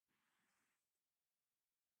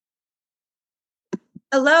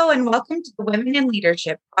Hello, and welcome to the Women in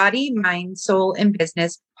Leadership Body, Mind, Soul, and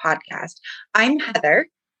Business podcast. I'm Heather.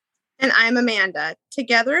 And I'm Amanda.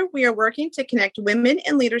 Together, we are working to connect women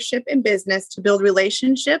in leadership and business to build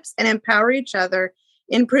relationships and empower each other,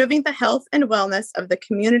 improving the health and wellness of the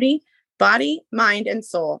community, body, mind, and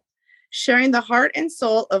soul, sharing the heart and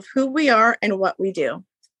soul of who we are and what we do.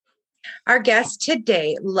 Our guest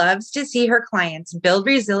today loves to see her clients build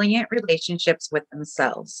resilient relationships with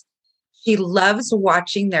themselves. She loves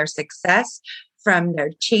watching their success from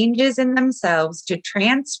their changes in themselves to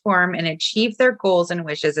transform and achieve their goals and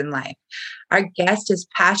wishes in life. Our guest is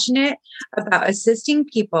passionate about assisting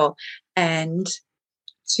people and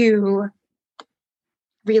to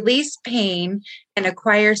release pain and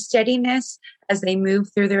acquire steadiness as they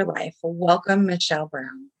move through their life. Welcome, Michelle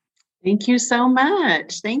Brown. Thank you so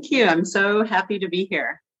much. Thank you. I'm so happy to be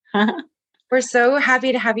here. We're so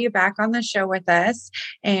happy to have you back on the show with us.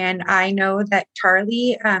 And I know that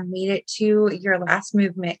Charlie made it to your last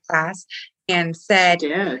movement class and said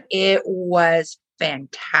it was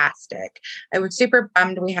fantastic. I was super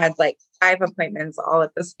bummed. We had like 5 appointments all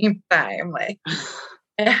at the same time. Like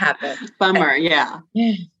it happened. Bummer. Yeah.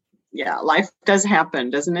 Yeah. Life does happen,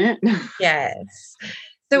 doesn't it? Yes.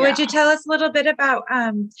 So would you tell us a little bit about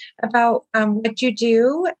what you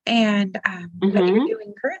do and what you're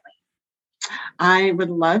doing currently? I would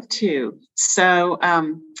love to. So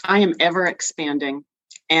I am ever expanding,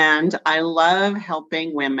 and I love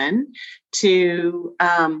helping women to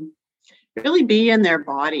really be in their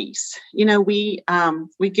bodies. You know, we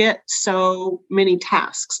get so many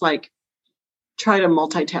tasks, like try to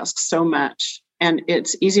multitask so much, and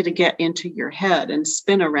it's easy to get into your head and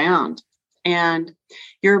spin around. And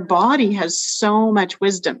your body has so much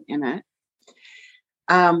wisdom in it.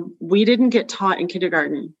 We didn't get taught in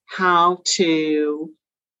kindergarten how to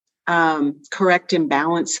correct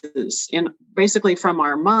imbalances basically from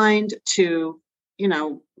our mind to,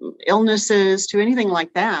 illnesses to anything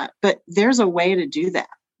like that. But there's a way to do that.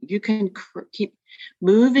 You can keep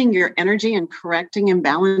moving your energy and correcting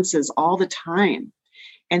imbalances all the time.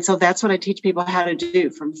 And so that's what I teach people how to do,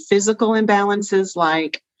 from physical imbalances,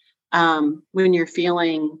 like when you're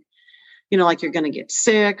feeling, like you're going to get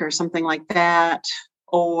sick or something like that,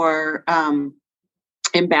 or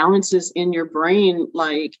imbalances in your brain,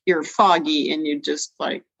 like you're foggy and you just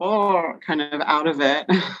like, kind of out of it.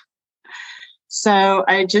 So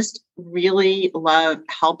I just really love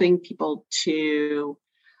helping people to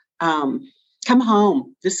come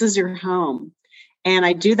home. This is your home. And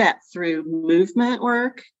I do that through movement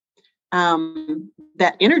work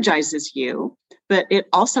that energizes you, but it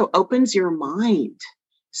also opens your mind.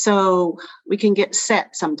 So we can get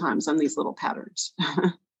set sometimes on these little patterns.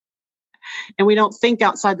 And we don't think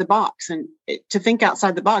outside the box. And to think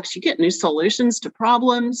outside the box, you get new solutions to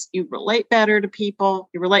problems. You relate better to people.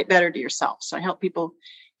 You relate better to yourself. So I help people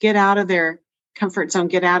get out of their comfort zone,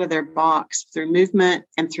 get out of their box through movement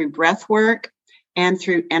and through breath work and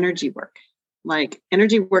through energy work, like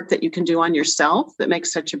energy work that you can do on yourself that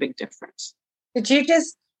makes such a big difference. Could you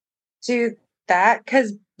just do that?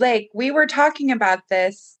 Because we were talking about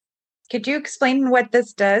this. Could you explain what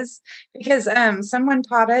this does? Because someone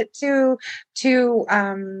taught it to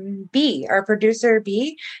B, our producer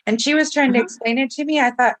B, and she was trying to explain it to me. I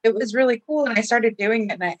thought it was really cool, and I started doing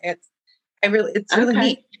it, and it's really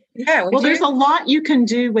neat. Yeah. Well, there's a lot you can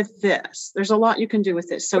do with this.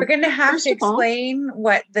 So we're going to have to explain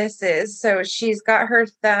what this is. So she's got her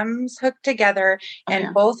thumbs hooked together,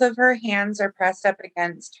 and both of her hands are pressed up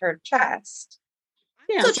against her chest.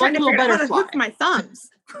 Yeah, so trying to figure out how to hook my thumbs.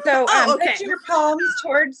 So put your palms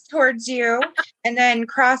towards you, and then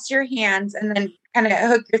cross your hands, and then kind of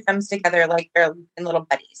hook your thumbs together like they're in little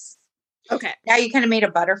buddies. Okay. Now you kind of made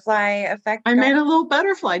a butterfly effect. I made a little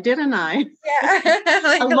butterfly, didn't I?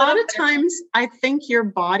 Yeah. A lot of times I think your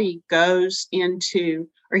body goes into,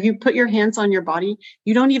 or you put your hands on your body,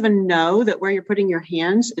 you don't even know that where you're putting your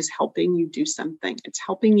hands is helping you do something. It's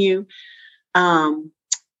helping you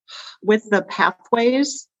with the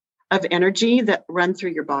pathways of energy that run through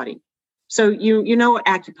your body. So you know what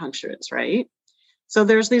acupuncture is, right? So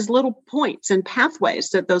there's these little points and pathways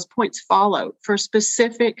that those points follow for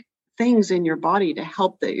specific things in your body to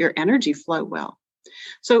help your energy flow well.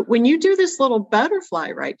 So when you do this little butterfly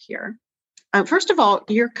right here, first of all,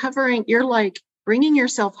 you're like bringing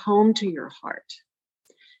yourself home to your heart.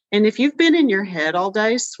 And if you've been in your head all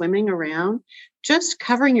day swimming around, just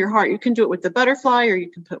covering your heart, you can do it with the butterfly, or you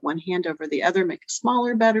can put one hand over the other, make a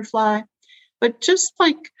smaller butterfly. But just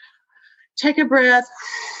like take a breath,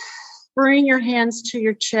 bring your hands to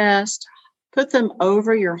your chest, put them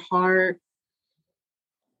over your heart,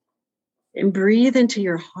 and breathe into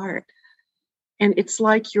your heart. And it's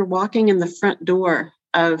like you're walking in the front door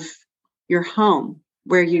of your home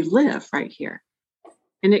where you live right here.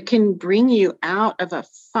 And it can bring you out of a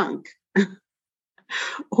funk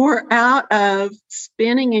or out of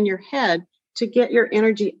spinning in your head to get your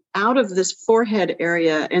energy out of this forehead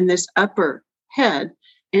area and this upper head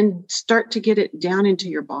and start to get it down into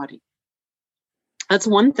your body. That's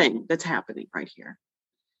one thing that's happening right here.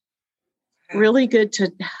 Really good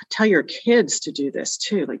to tell your kids to do this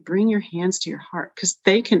too. Like bring your hands to your heart because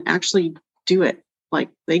they can actually do it. Like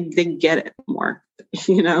they get it more,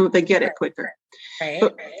 they get it quicker. Right.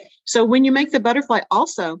 So when you make the butterfly,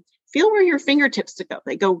 also feel where your fingertips to go.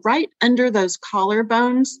 They go right under those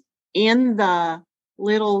collarbones in the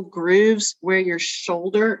little grooves where your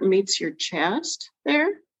shoulder meets your chest there.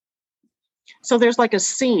 So there's like a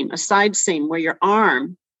seam, a side seam where your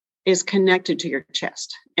arm is connected to your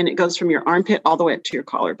chest and it goes from your armpit all the way up to your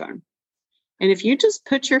collarbone. And if you just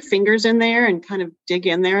put your fingers in there and kind of dig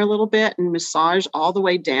in there a little bit and massage all the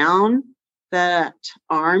way down that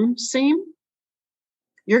arm seam,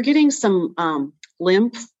 you're getting some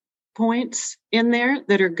lymph points in there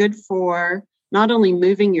that are good for not only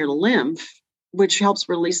moving your lymph, which helps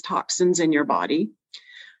release toxins in your body,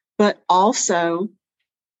 but also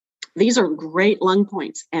these are great lung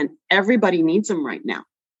points and everybody needs them right now.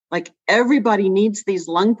 Like everybody needs these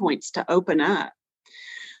lung points to open up.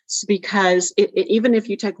 It's because even if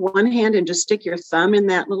you take one hand and just stick your thumb in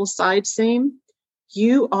that little side seam,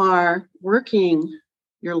 you are working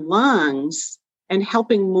your lungs and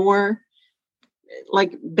helping more,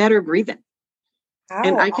 like better breathing.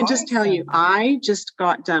 And I can just tell you, I just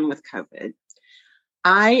got done with COVID.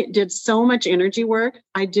 I did so much energy work.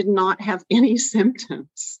 I did not have any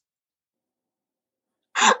symptoms.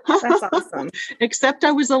 That's awesome. Except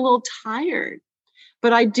I was a little tired.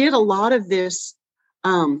 But I did a lot of this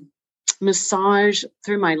massage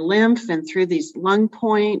through my lymph and through these lung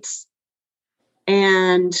points.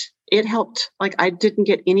 And it helped. Like I didn't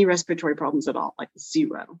get any respiratory problems at all, like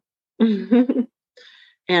zero.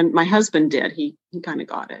 And my husband did. He kind of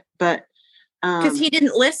got it. But because he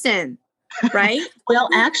didn't listen, right? Well,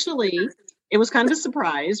 actually, it was kind of a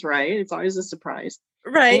surprise, right? It's always a surprise.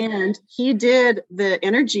 Right. And he did the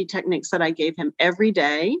energy techniques that I gave him every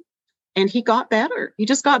day. And he got better. He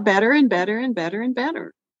just got better and better and better and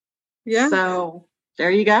better. Yeah. So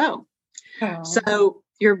there you go. Oh. So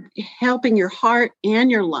you're helping your heart and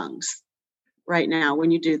your lungs right now when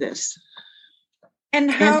you do this. And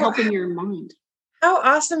helping your mind. How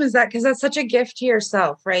awesome is that? Because that's such a gift to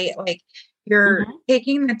yourself, right? Like you're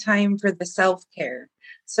taking the time for the self-care.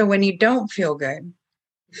 So when you don't feel good,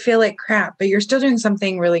 you feel like crap, but you're still doing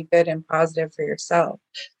something really good and positive for yourself.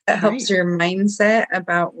 That helps your mindset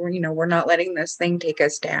about, we're not letting this thing take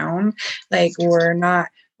us down. Like we're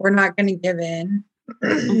not going to give in.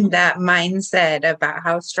 That mindset about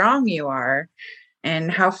how strong you are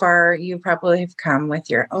and how far you probably have come with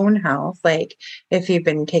your own health. Like if you've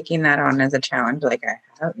been taking that on as a challenge, like I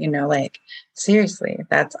have, like seriously,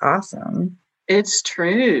 that's awesome. It's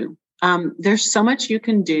true. There's so much you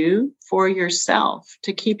can do for yourself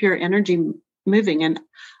to keep your energy moving. And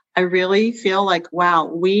I really feel like, wow,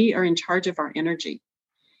 we are in charge of our energy.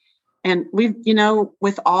 And we've,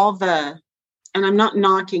 with all and I'm not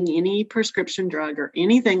knocking any prescription drug or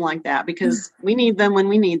anything like that because we need them when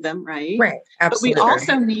we need them, right? Right. Absolutely. But we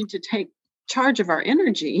also need to take charge of our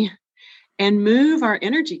energy and move our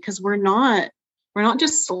energy because we're not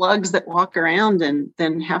just slugs that walk around and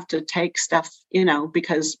then have to take stuff,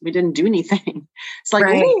 because we didn't do anything. It's like,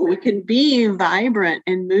 we can be vibrant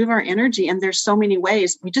and move our energy. And there's so many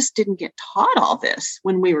ways. We just didn't get taught all this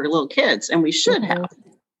when we were little kids, and we should have,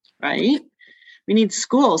 right? We need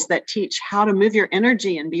schools that teach how to move your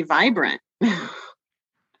energy and be vibrant.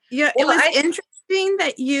 Yeah, it was interesting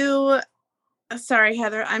that you... Sorry,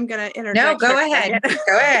 Heather, I'm going to interject. No, go ahead.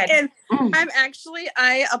 Go ahead. And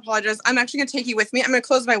I apologize. I'm actually going to take you with me. I'm going to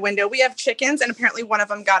close my window. We have chickens, and apparently one of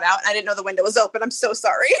them got out. I didn't know the window was open. I'm so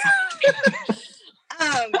sorry.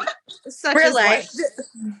 Real life.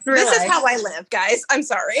 This is how I live, guys. I'm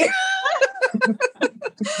sorry.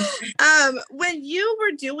 When you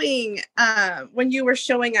were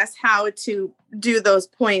showing us how to do those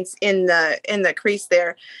points in the crease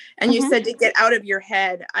there, and you said to get out of your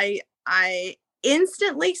head, I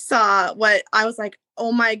instantly saw what I was like,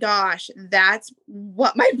 oh my gosh, that's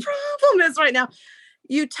what my problem is right now.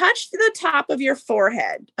 You touched the top of your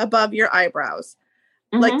forehead above your eyebrows,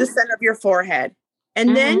 like the center of your forehead.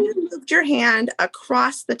 And then you moved your hand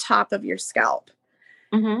across the top of your scalp.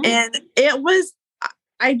 And it was,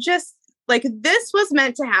 this was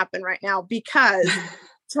meant to happen right now because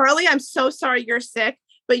Charlie, I'm so sorry you're sick,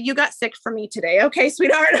 but you got sick for me today. Okay,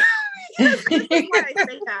 sweetheart. That's why I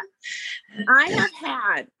say that. I have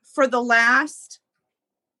had for the last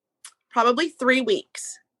probably 3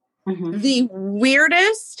 weeks, the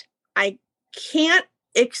weirdest, I can't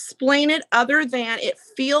explain it other than it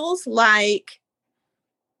feels like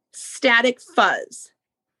static fuzz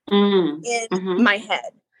in my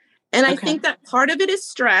head. And I think that part of it is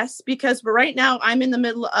stress because right now I'm in the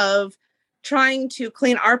middle of trying to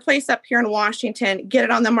clean our place up here in Washington, get it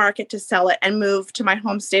on the market to sell it, and move to my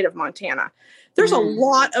home state of Montana. There's a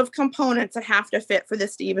lot of components that have to fit for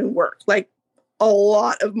this to even work. Like a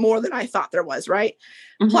lot of more than I thought there was, right?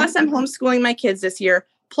 Plus I'm homeschooling my kids this year,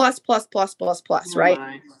 plus, right?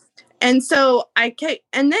 My. And so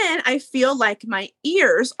and then I feel like my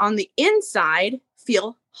ears on the inside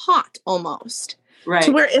feel hot almost. Right.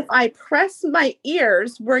 To where if I press my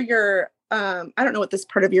ears where your, I don't know what this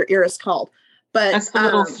part of your ear is called, but that's the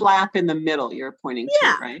little flap in the middle you're pointing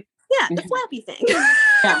to, right? Yeah, the flappy thing.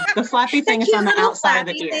 Yeah, the flappy thing is on the outside of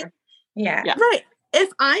the ear. Yeah. Right. If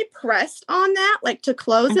I pressed on that, like to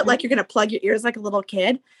close it, like you're going to plug your ears like a little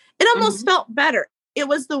kid, it almost felt better. It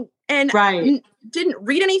was didn't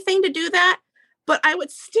read anything to do that, but I would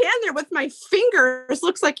stand there with my fingers,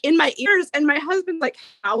 looks like in my ears, and my husband's like,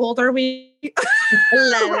 how old are we? But,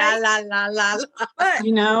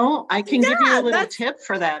 I can give you a little tip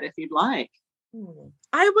for that if you'd like.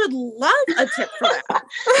 I would love a tip for that.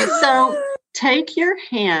 So take your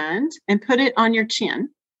hand and put it on your chin.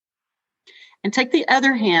 And take the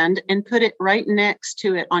other hand and put it right next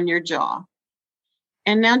to it on your jaw.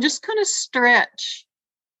 And now just kind of stretch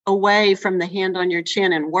away from the hand on your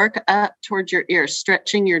chin and work up towards your ear,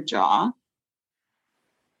 stretching your jaw.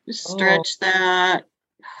 Just stretch that.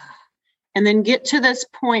 And then get to this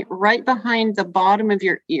point right behind the bottom of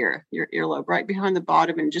your ear, your earlobe, right behind the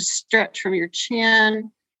bottom, and just stretch from your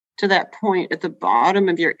chin to that point at the bottom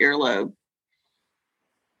of your earlobe.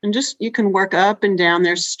 And you can work up and down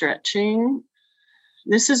there stretching.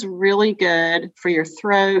 This is really good for your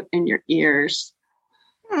throat and your ears.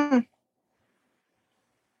 And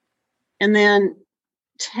then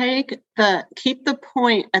keep the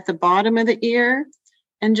point at the bottom of the ear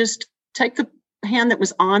and just take the hand that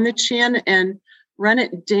was on the chin and run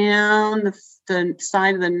it down the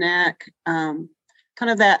side of the neck, kind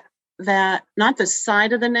of that, not the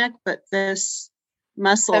side of the neck, but this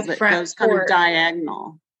muscle that goes kind of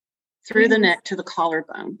diagonal through the neck to the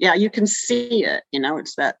collarbone. Yeah, you can see it.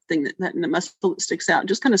 It's that thing that the muscle that sticks out.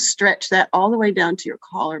 Just kind of stretch that all the way down to your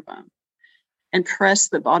collarbone and press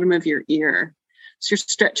the bottom of your ear. So you're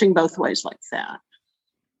stretching both ways like that.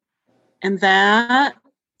 And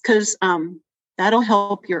because that'll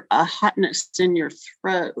help your hotness in your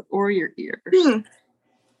throat or your ears.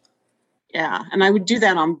 Yeah, and I would do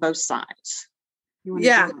that on both sides. You want to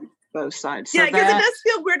do it on both sides. Yeah, because it does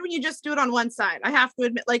feel weird when you just do it on one side. I have to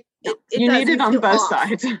admit, you need it on both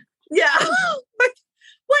sides. Yeah.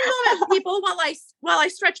 One moment, people, while I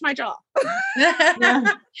stretch my jaw.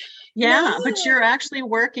 Yeah, but you're actually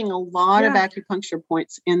working a lot of acupuncture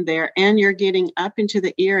points in there, and you're getting up into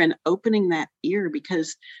the ear and opening that ear,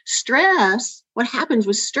 because stress, what happens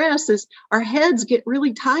with stress is our heads get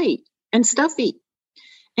really tight and stuffy.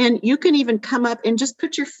 And you can even come up and just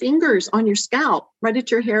put your fingers on your scalp right at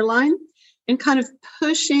your hairline and kind of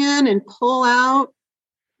push in and pull out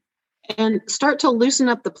and start to loosen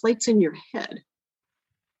up the plates in your head.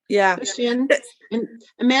 Yeah. Push in and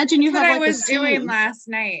imagine you have what I was doing last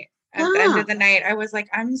night. At the end of the night, I was like,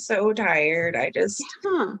 I'm so tired. I just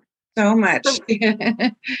so much. So,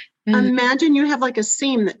 imagine you have like a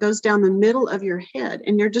seam that goes down the middle of your head,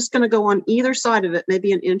 and you're just going to go on either side of it,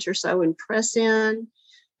 maybe an inch or so, and press in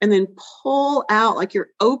and then pull out like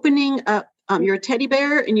you're opening up. You're a teddy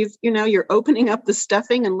bear, and you're opening up the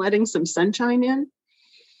stuffing and letting some sunshine in.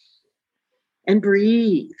 And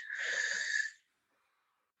breathe.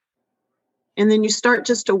 And then you start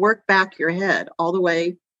just to work back your head all the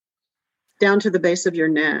way down to the base of your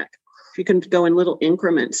neck. You can go in little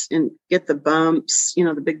increments and get the bumps,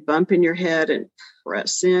 the big bump in your head, and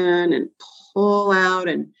press in and pull out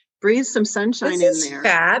and breathe some sunshine in there. This is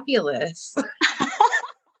fabulous.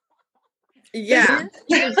 Yeah.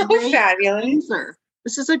 Fabulous. Cleanser.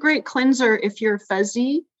 This is a great cleanser if you're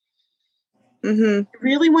fuzzy. Mm-hmm. You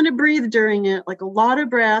really want to breathe during it, like a lot of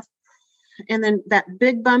breath. And then that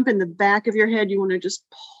big bump in the back of your head, you want to just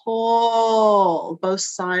pull both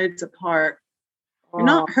sides apart. You're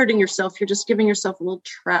not hurting yourself. You're just giving yourself a little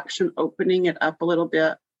traction, opening it up a little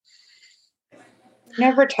bit.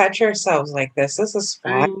 Never touch ourselves like this. This is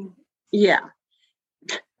fun. Yeah,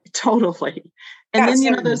 totally. And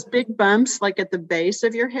then, those big bumps, like at the base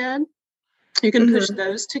of your head, you can push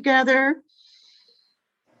those together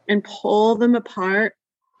and pull them apart.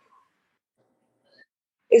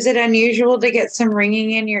 Is it unusual to get some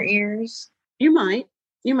ringing in your ears? You might,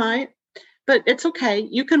 but it's okay.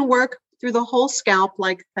 You can work through the whole scalp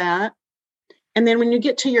like that. And then when you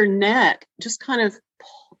get to your neck, just kind of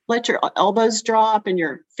let your elbows drop and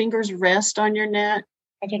your fingers rest on your neck.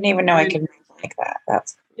 I didn't even know I could move like that.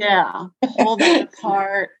 That's pull that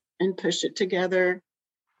apart and push it together.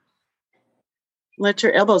 Let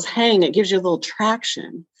your elbows hang. It gives you a little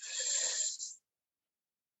traction.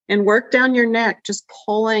 And work down your neck, just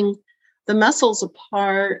pulling the muscles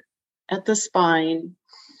apart at the spine.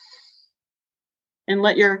 And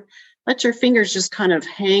let your fingers just kind of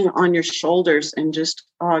hang on your shoulders and just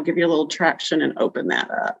give you a little traction and open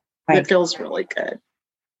that up. It feels really good.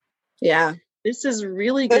 Yeah. This is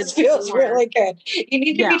really good. This feels really good. You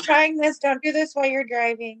need to be trying this. Don't do this while you're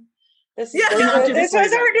driving. Don't do this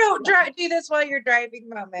while you're driving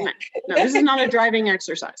moment. No, this is not a driving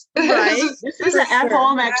exercise. Right. This is an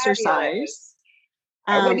at-home exercise.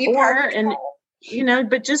 But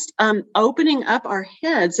just opening up our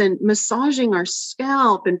heads and massaging our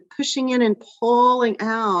scalp and pushing in and pulling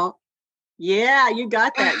out. Yeah, you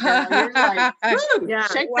got that, girl. You're like,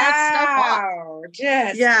 shake that stuff off.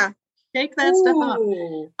 Shake that stuff off.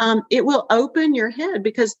 It will open your head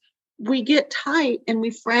because we get tight and we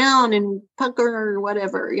frown and pucker or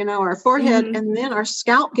whatever, our forehead, and then our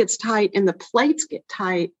scalp gets tight and the plates get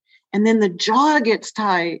tight and then the jaw gets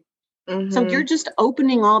tight. So you're just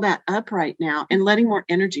opening all that up right now and letting more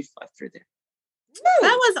energy flow through there.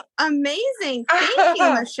 That was amazing. Thank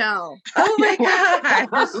you, Michelle. Oh my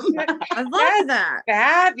gosh. I love that.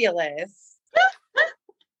 Fabulous.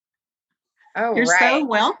 You're so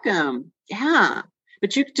welcome. Yeah.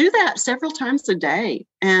 But you do that several times a day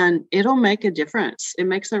and it'll make a difference. It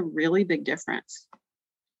makes a really big difference.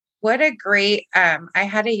 What a great, I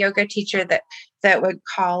had a yoga teacher that would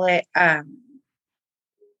call it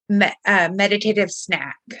meditative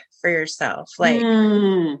snack for yourself. She's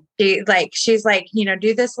like,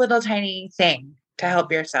 do this little tiny thing to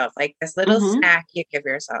help yourself, like this little snack you give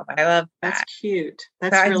yourself. I love that. That's cute.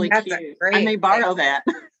 That's really cute. I may borrow that.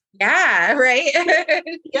 Yeah, right.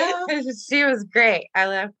 Yeah. She was great. I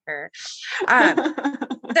love her. So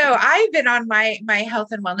I've been on my health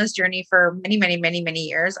and wellness journey for many, many, many, many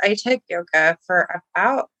years. I took yoga for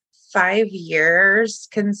about 5 years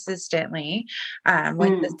consistently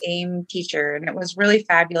with the same teacher. And it was really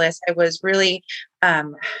fabulous. I was really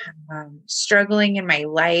struggling in my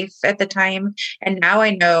life at the time. And now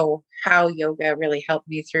I know how yoga really helped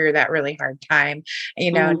me through that really hard time.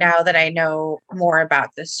 Now that I know more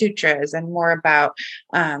about the sutras and more about,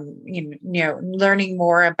 learning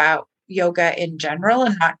more about yoga in general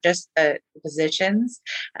and not just the positions.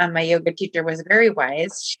 My yoga teacher was very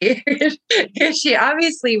wise. She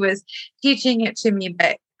obviously was teaching it to me,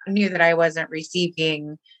 but knew that I wasn't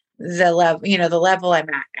receiving the level I'm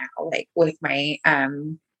at now, like with my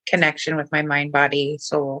connection with my mind, body,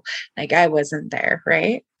 soul. Like I wasn't there,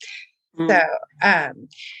 right?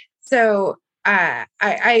 So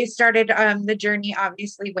I started the journey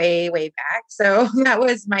obviously way, way back. So that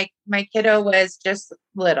was my kiddo was just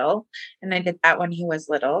little and I did that when he was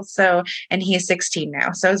little. So, and he's 16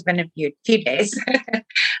 now. So it's been a few days.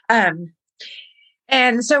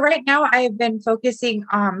 And so right now I've been focusing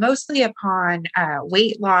mostly upon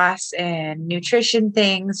weight loss and nutrition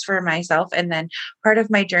things for myself. And then part of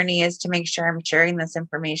my journey is to make sure I'm sharing this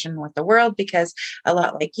information with the world because a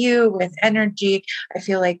lot like you with energy, I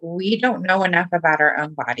feel like we don't know enough about our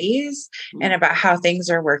own bodies and about how things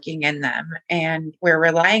are working in them. And we're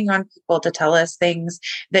relying on people to tell us things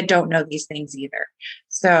that don't know these things either.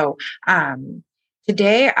 So,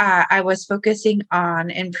 today, I was focusing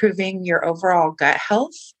on improving your overall gut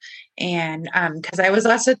health. And because I was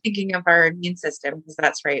also thinking of our immune system, because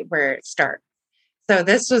that's right where it starts. So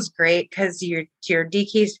this was great because you're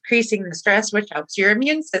decreasing the stress, which helps your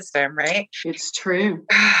immune system, right? It's true.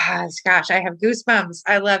 Gosh, I have goosebumps.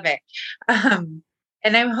 I love it.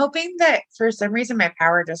 And I'm hoping that for some reason my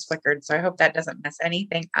power just flickered. So I hope that doesn't mess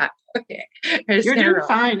anything up. Okay. You're doing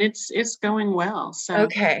fine. It's going well. So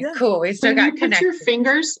okay, cool. We still got connected. Put your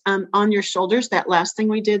fingers on your shoulders. That last thing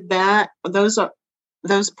we did, those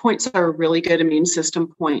points are really good immune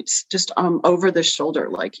system points. Just over the shoulder,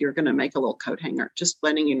 like you're going to make a little coat hanger. Just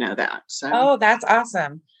letting you know that. So. Oh, that's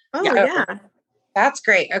awesome. Oh yeah. That's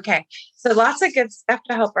great. Okay. So lots of good stuff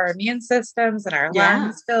to help our immune systems and our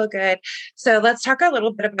lungs feel good. So let's talk a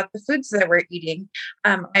little bit about the foods that we're eating.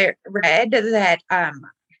 I read that I'm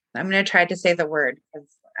going to try to say the word because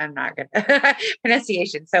I'm not good at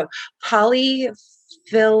pronunciation. So polyphenols.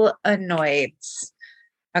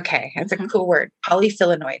 Okay, that's a cool word,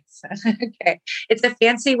 polyphyllenoids. Okay, it's a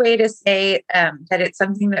fancy way to say that it's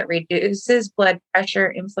something that reduces blood pressure,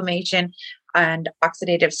 inflammation, and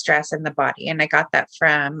oxidative stress in the body. And I got that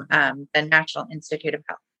from the National Institute of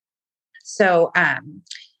Health. So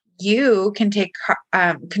you can take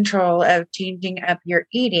control of changing up your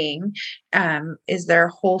eating. Is there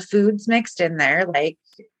whole foods mixed in there? Like,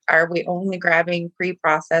 are we only grabbing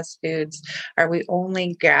pre-processed foods? Are we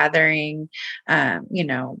only gathering,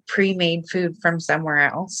 pre-made food from somewhere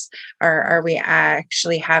else? Or are we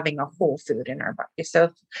actually having a whole food in our body?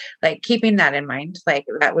 So, like, keeping that in mind, like,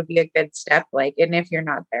 that would be a good step. Like, and if you're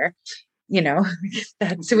not there,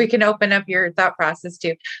 so we can open up your thought process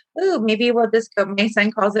to, maybe we'll just go. My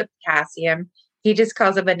son calls it potassium. He just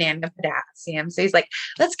calls a banana potassium. So he's like,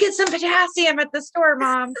 let's get some potassium at the store,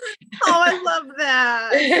 Mom. Oh, I love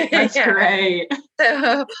that. That's great.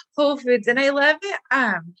 So Whole Foods. And I love it.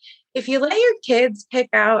 If you let your kids pick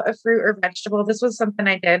out a fruit or vegetable, this was something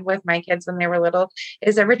I did with my kids when they were little,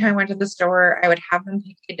 is every time I went to the store, I would have them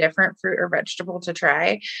pick a different fruit or vegetable to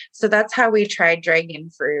try. So that's how we tried dragon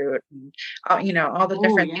fruit and, all the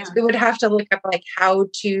different things. We would have to look up like how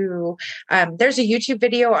to, there's a YouTube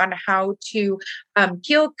video on how to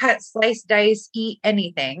peel, cut, slice, dice, eat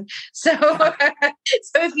anything. So,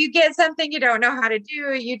 so if you get something you don't know how to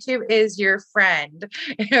do, YouTube is your friend.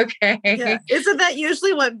 Okay. Yeah. Isn't that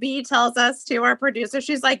usually what B tells us to our producer?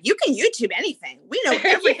 She's like, you can YouTube anything. We know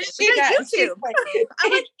everything. We got YouTube. Like,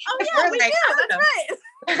 I'm like, oh yeah, we do. That's right.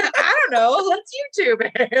 I don't know. Let's YouTube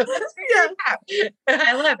it. Let's figure it out.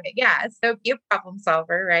 I love it. Yeah. So be a problem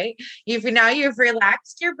solver, right? You've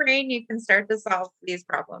relaxed your brain, you can start to solve these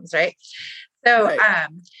problems, right? So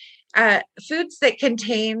foods that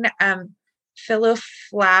contain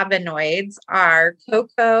phylloflavonoids are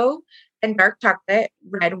cocoa and dark chocolate,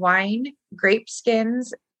 red wine, grape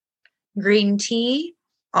skins, green tea,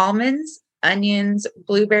 almonds, onions,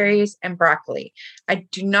 blueberries, and broccoli. I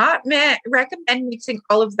do not recommend mixing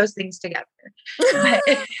all of those things together. But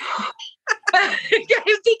I'm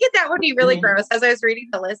thinking that would be really gross. As I was reading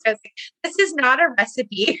the list, I was like, this is not a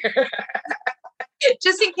recipe.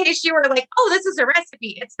 Just in case you were like, oh, this is a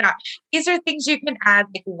recipe. It's not. These are things you can add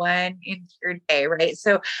like one into your day, right?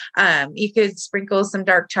 So you could sprinkle some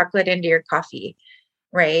dark chocolate into your coffee,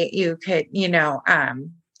 right? You could,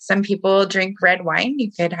 some people drink red wine.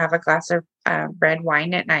 You could have a glass of red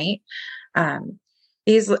wine at night.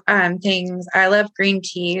 These things, I love green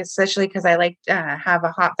tea, especially because I like to have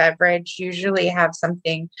a hot beverage, usually have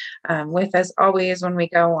something with us always when we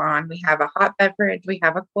go on. We have a hot beverage, we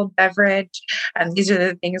have a cold beverage, and these are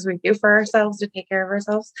the things we do for ourselves to take care of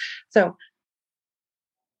ourselves. So,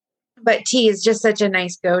 but tea is just such a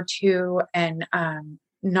nice go-to and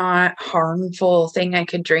not harmful thing I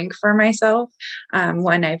could drink for myself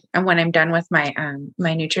when I'm done with my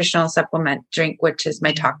my nutritional supplement drink, which is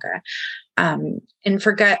my Taka. And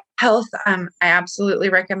for gut health, I absolutely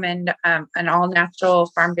recommend an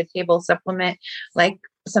all-natural farm-to-table supplement, like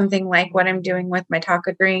something like what I'm doing with my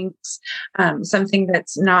Taka drinks, something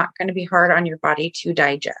that's not going to be hard on your body to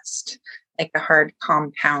digest, like a hard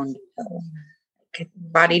compound pill.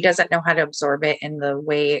 Body doesn't know how to absorb it in the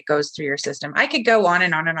way it goes through your system. I could go on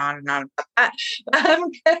and on and on and on about that.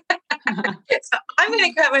 So I'm going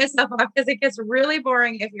to cut myself off because it gets really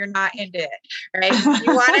boring if you're not into it, right? If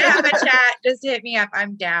you want to have a chat, just hit me up.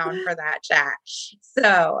 I'm down for that chat.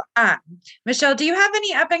 So, Michelle, do you have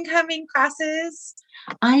any up and coming classes?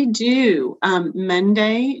 I do.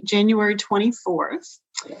 Monday, January 24th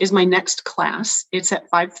is my next class. It's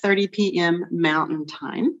at 5:30 p.m. Mountain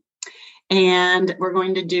Time. And we're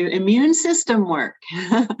going to do immune system work.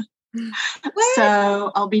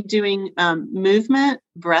 So I'll be doing movement,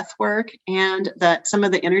 breath work, and some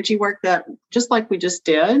of the energy work that just like we just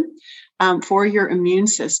did for your immune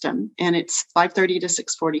system. And it's 5:30 to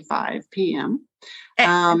 6:45 p.m.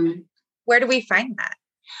 Where do we find that?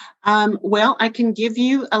 Well, I can give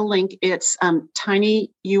you a link. It's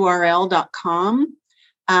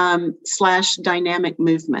tinyurl.com/dynamic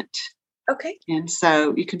movement. Okay. And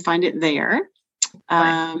so you can find it there.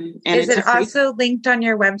 And is it also linked on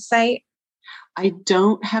your website? I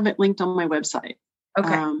don't have it linked on my website.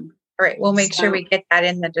 Okay. All right. We'll make sure we get that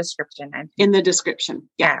in the description. In the description.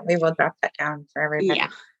 Yeah. We will drop that down for everybody. Yeah.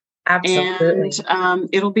 Absolutely. And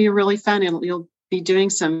it'll be really fun. You'll be doing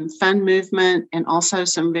some fun movement and also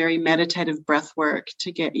some very meditative breath work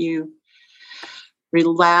to get you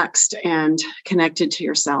relaxed and connected to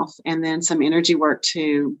yourself, and then some energy work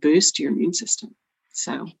to boost your immune system.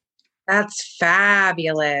 So that's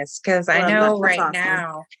fabulous, because I know right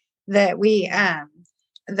now that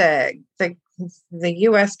the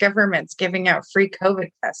U.S. government's giving out free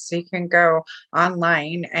COVID tests, so you can go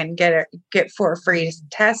online and get 4 free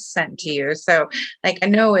tests sent to you. So, like, I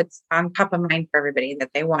know it's on top of mind for everybody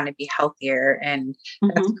that they want to be healthier, and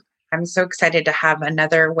I'm so excited to have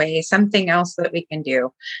another way, something else that we can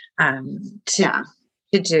do to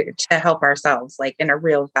help ourselves, like in a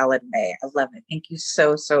real valid way. I love it. Thank you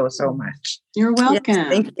so much. You're welcome. Yes,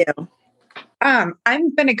 thank you. I'm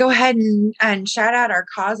going to go ahead and shout out our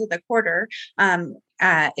cause of the quarter.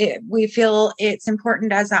 We feel it's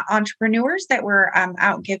important as entrepreneurs that we're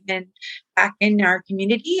out giving back in our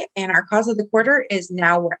community, and our cause of the quarter is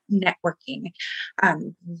Now Networking.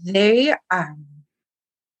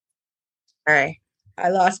 Sorry, I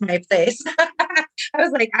lost my place. I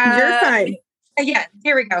was like, you're fine. Yeah,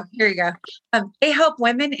 here we go. They help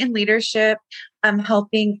women in leadership,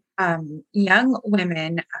 helping young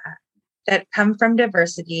women that come from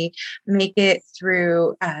diversity make it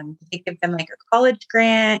through. They give them like a college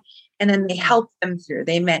grant, and then they help them through.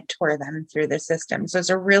 They mentor them through the system. So it's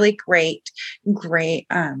a really great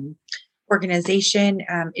organization.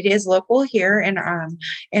 It is local here in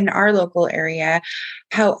our local area.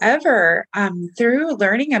 However, through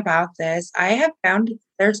learning about this, I have found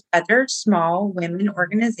there's other small women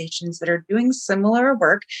organizations that are doing similar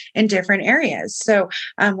work in different areas. So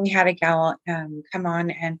we had a gal come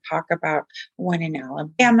on and talk about one in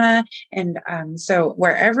Alabama. And so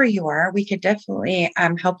wherever you are, we could definitely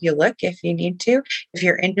help you look if you need to. If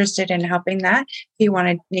you're interested in helping that, if you want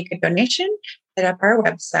to make a donation, hit up our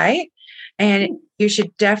website. And you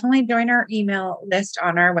should definitely join our email list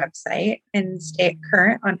on our website and stay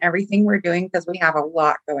current on everything we're doing, because we have a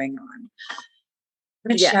lot going on.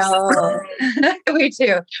 Michelle, yes. We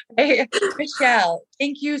do. Hey, Michelle,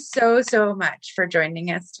 thank you so much for joining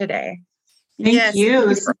us today. Thank you.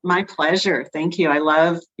 It's my pleasure. Thank you. I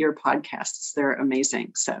love your podcasts. They're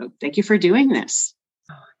amazing. So thank you for doing this.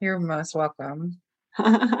 Oh, you're most welcome.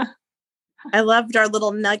 I loved our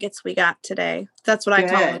little nuggets we got today. That's what I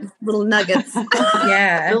call them. Little nuggets.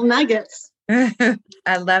 Yeah. Little nuggets.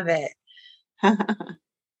 I love it.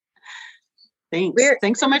 Thanks.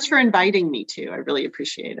 Thanks so much for inviting me too. I really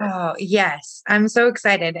appreciate it. Oh, yes. I'm so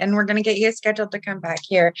excited. And we're going to get you scheduled to come back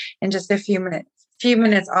here in just a few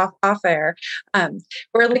minutes off air.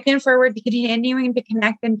 We're looking forward to continuing to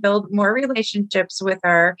connect and build more relationships with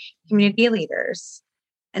our community leaders.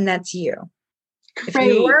 And that's you. Great.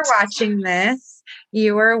 If you are watching this,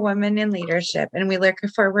 you are a woman in leadership, and we look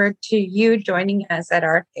forward to you joining us at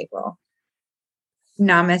our table.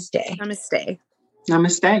 Namaste. Namaste.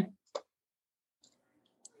 Namaste.